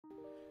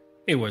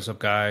Hey, what's up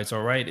guys?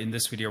 All right, in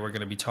this video we're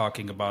going to be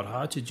talking about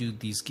how to do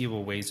these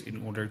giveaways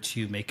in order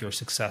to make your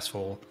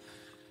successful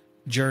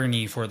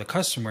journey for the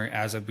customer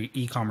as a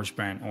e-commerce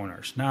brand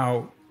owners.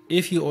 Now,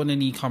 if you own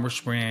an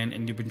e-commerce brand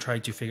and you've been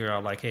trying to figure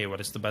out like, hey,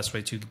 what is the best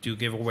way to do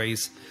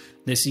giveaways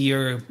this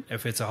year,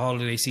 if it's a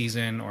holiday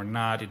season or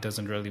not, it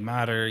doesn't really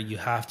matter. You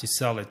have to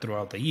sell it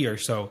throughout the year,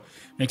 so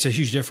it makes a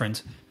huge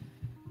difference.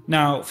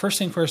 Now, first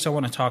thing first I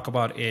want to talk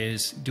about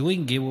is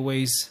doing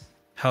giveaways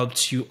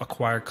helps you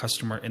acquire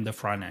customer in the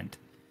front end.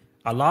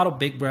 A lot of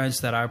big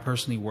brands that I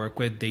personally work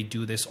with, they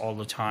do this all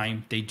the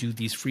time. They do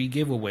these free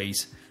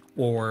giveaways,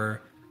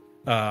 or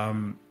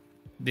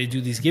they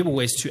do these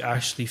giveaways to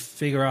actually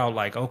figure out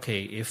like,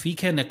 okay, if we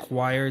can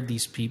acquire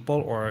these people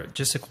or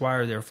just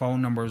acquire their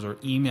phone numbers or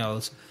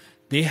emails,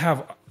 they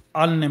have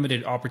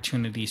unlimited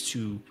opportunities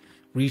to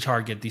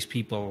retarget these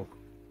people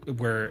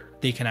where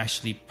they can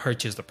actually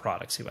purchase the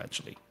products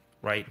eventually,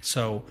 right?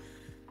 So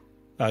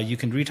you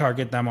can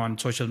retarget them on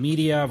social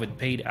media with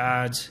paid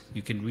ads.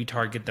 You can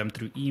retarget them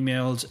through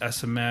emails,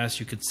 SMS.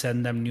 You could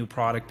send them new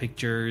product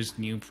pictures,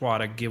 new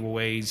product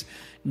giveaways,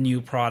 new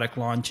product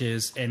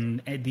launches.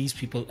 And these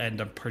people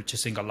end up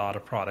purchasing a lot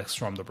of products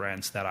from the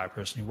brands that I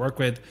personally work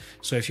with.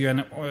 So if you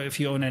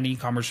own an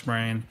e-commerce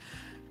brand,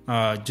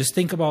 just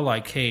think about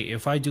like, hey,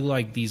 if I do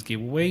like these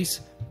giveaways,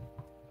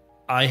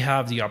 I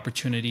have the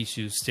opportunity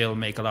to still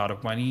make a lot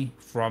of money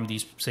from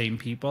these same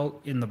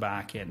people in the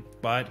back end,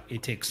 but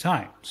it takes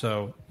time.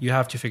 So you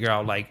have to figure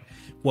out like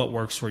what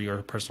works for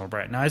your personal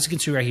brand. Now, as you can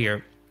see right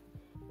here,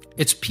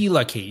 it's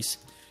Pila Case.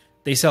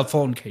 They sell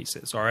phone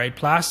cases, all right?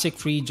 Plastic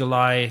free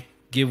July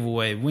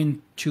giveaway,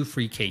 win 2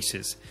 free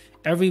cases.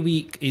 Every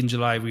week in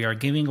July, we are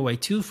giving away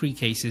 2 free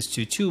cases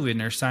to 2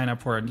 winners. Sign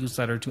up for our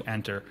newsletter to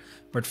enter.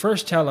 But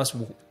first tell us,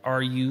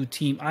 are you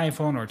team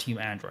iPhone or team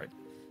Android?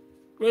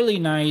 Really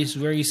nice,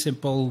 very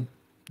simple,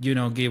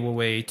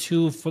 giveaway,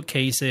 2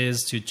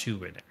 cases to 2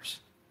 winners.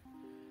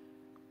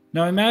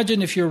 Now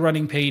imagine if you're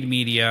running paid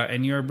media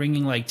and you're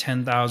bringing like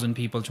 10,000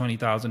 people,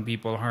 20,000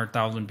 people,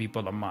 100,000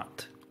 people a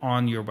month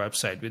on your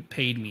website with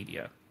paid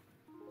media.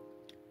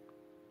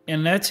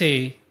 And let's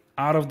say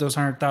out of those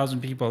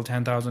 100,000 people,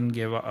 10,000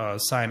 give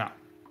sign up.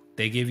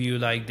 They give you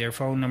like their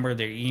phone number,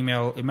 their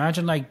email.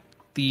 Imagine like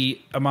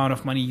the amount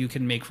of money you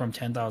can make from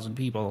 10,000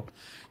 people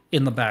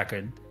in the back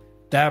end.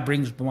 That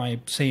brings my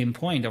same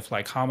point of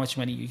like how much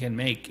money you can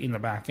make in the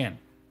back end.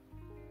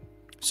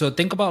 So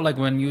think about like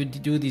when you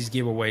do these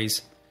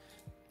giveaways,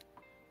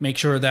 make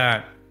sure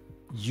that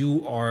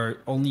you are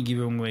only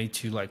giving away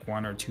to like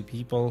 1 or 2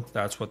 people.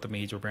 That's what the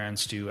major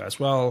brands do as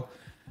well.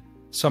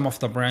 Some of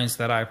the brands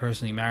that I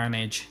personally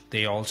manage,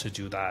 they also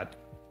do that.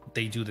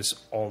 They do this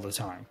all the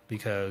time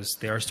because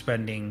they are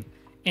spending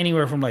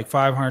anywhere from like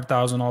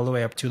 500,000 all the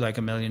way up to like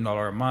 $1 million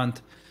a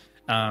month.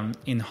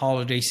 In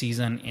holiday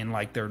season, in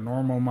like their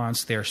normal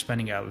months, they're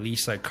spending at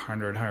least like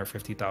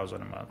 150,000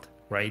 a month,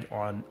 right?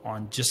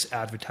 On just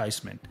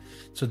advertisement.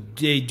 So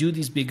they do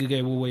these big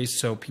giveaways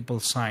so people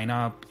sign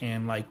up,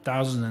 and like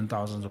thousands and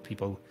thousands of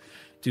people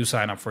do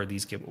sign up for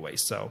these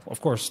giveaways. So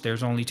of course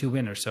there's only 2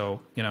 winners.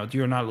 So,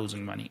 you're not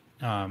losing money,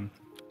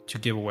 to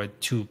give away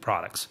 2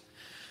 products.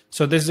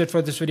 So this is it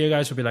for this video,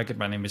 guys. Hope you like it.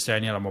 My name is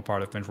Daniel. I'm a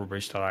part of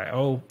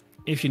InfoBridge.io.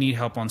 If you need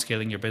help on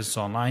scaling your business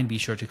online, be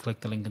sure to click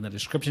the link in the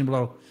description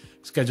below.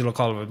 Schedule a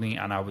call with me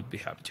and I would be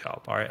happy to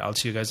help. All right, I'll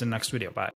see you guys in the next video. Bye.